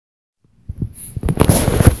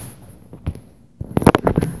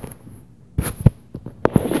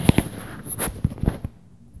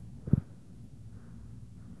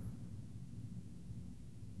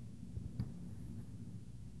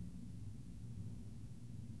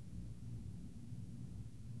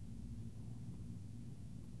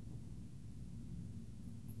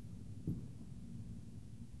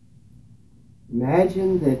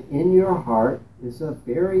Imagine that in your heart is a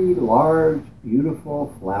very large,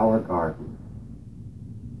 beautiful flower garden.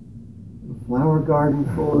 A flower garden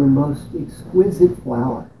full of the most exquisite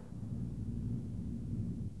flowers.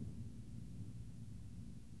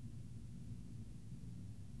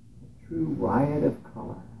 A true riot of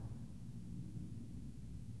color.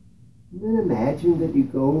 And then imagine that you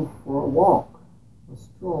go for a walk, a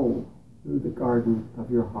stroll through the garden of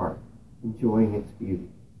your heart, enjoying its beauty.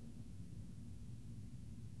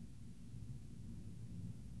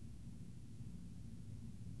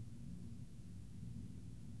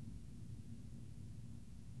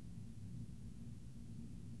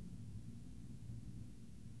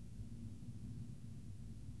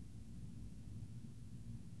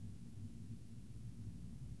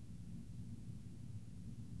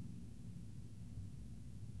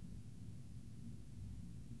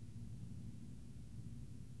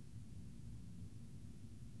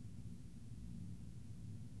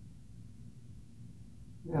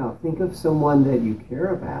 Now think of someone that you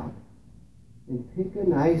care about and pick a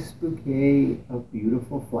nice bouquet of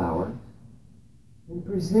beautiful flowers and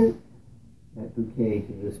present that bouquet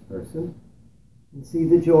to this person and see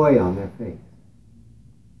the joy on their face.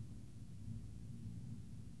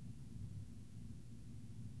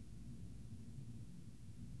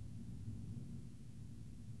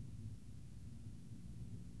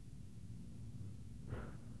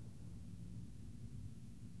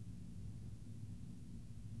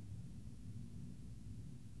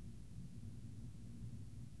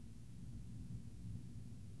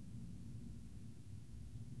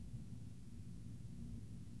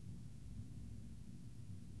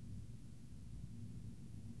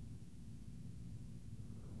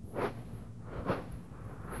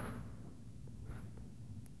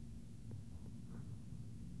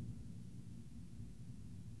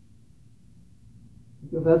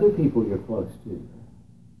 Think of other people you're close to.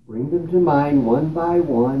 Bring them to mind one by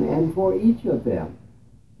one, and for each of them,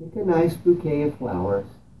 pick a nice bouquet of flowers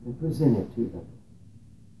and present it to them.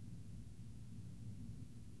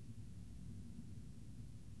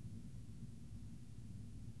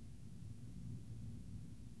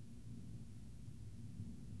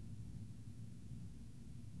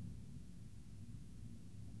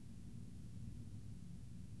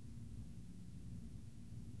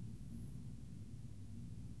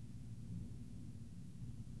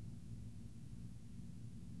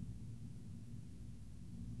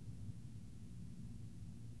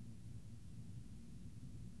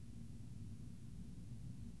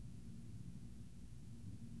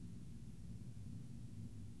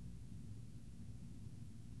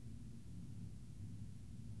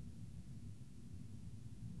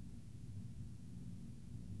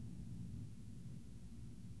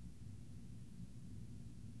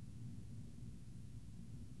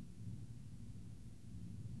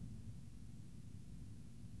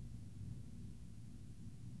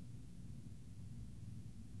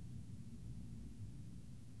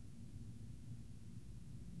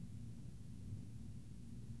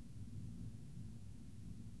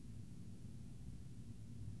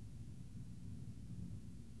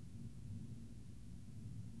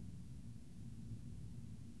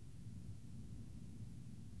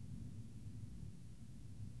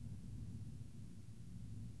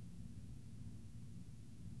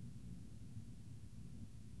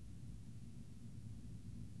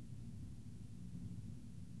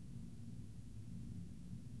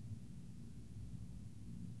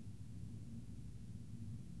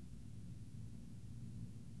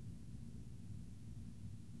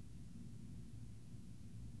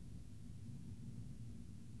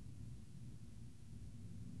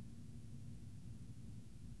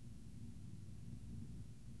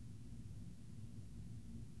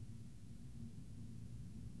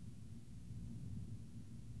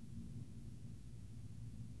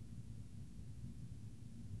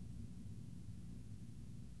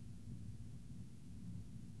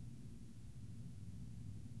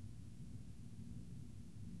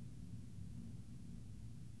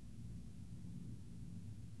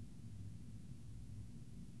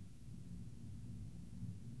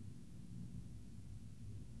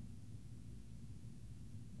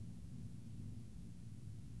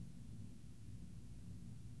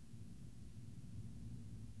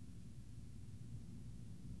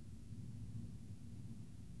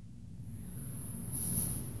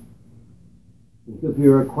 Think of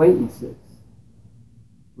your acquaintances.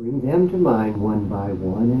 Bring them to mind one by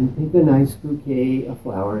one and pick a nice bouquet of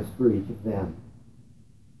flowers for each of them.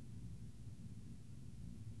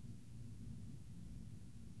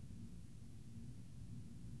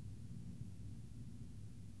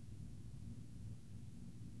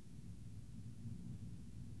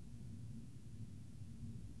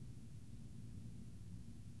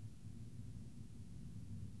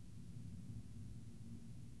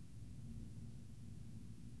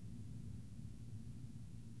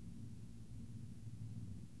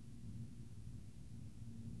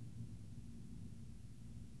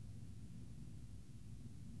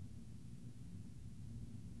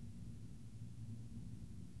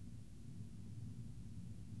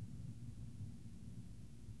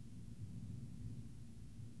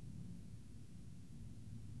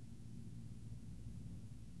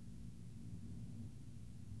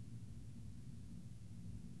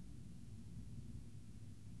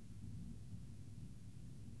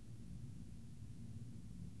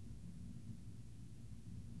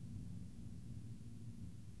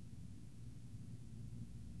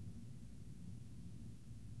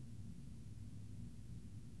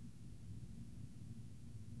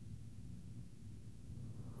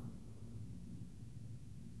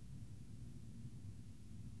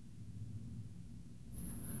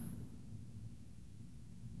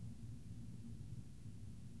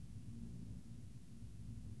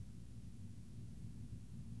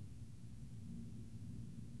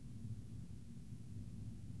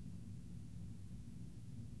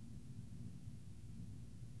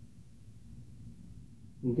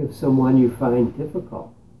 Think of someone you find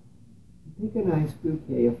difficult. Pick a nice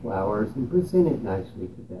bouquet of flowers and present it nicely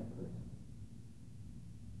to that person.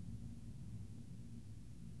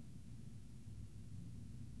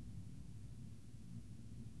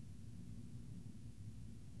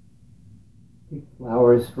 Pick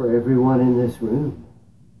flowers for everyone in this room.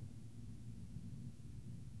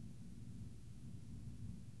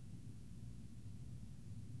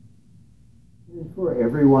 And for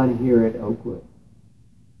everyone here at Oakwood.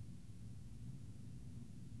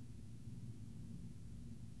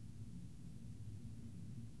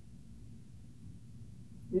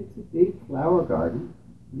 It's a big flower garden.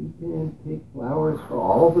 You can pick flowers for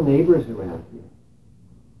all the neighbors around here.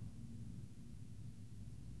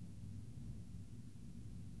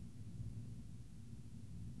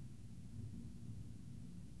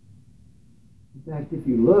 In fact, if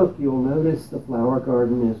you look, you'll notice the flower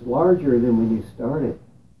garden is larger than when you started.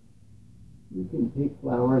 You can pick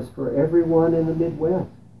flowers for everyone in the Midwest.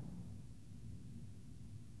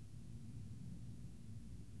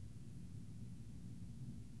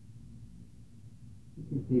 You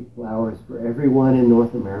can pick flowers for everyone in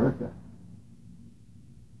North America.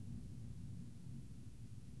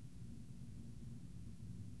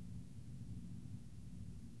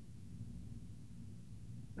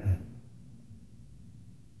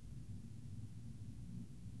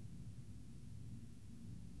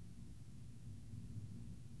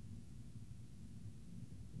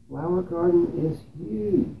 Flower garden is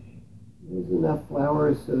huge. There's enough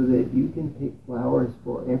flowers so that you can pick flowers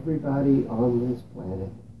for everybody on this planet.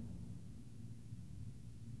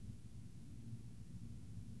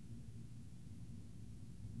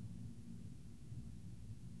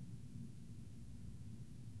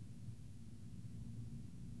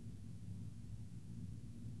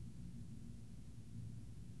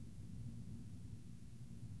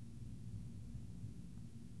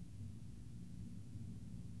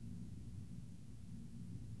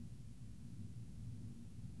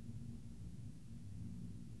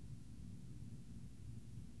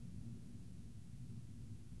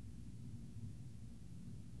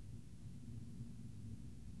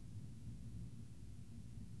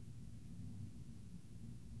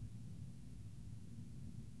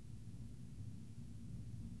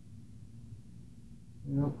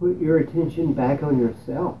 Now put your attention back on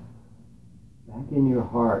yourself, back in your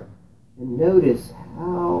heart, and notice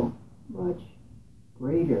how much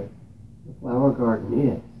greater the flower garden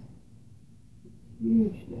is. It's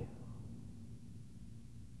huge now.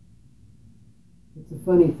 It's a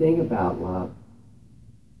funny thing about love.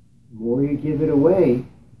 The more you give it away,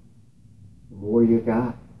 the more you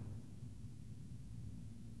got.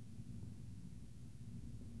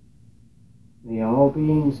 May all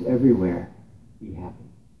beings everywhere be happy.